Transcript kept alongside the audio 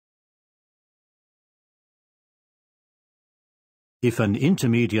If an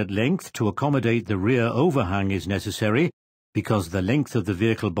intermediate length to accommodate the rear overhang is necessary, because the length of the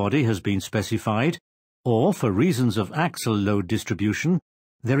vehicle body has been specified, or for reasons of axle load distribution,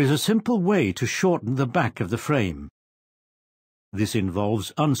 there is a simple way to shorten the back of the frame. This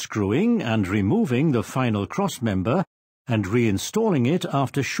involves unscrewing and removing the final crossmember and reinstalling it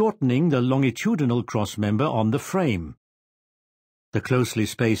after shortening the longitudinal crossmember on the frame. The closely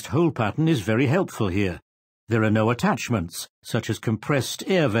spaced hole pattern is very helpful here. There are no attachments, such as compressed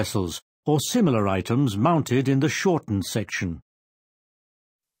air vessels or similar items mounted in the shortened section.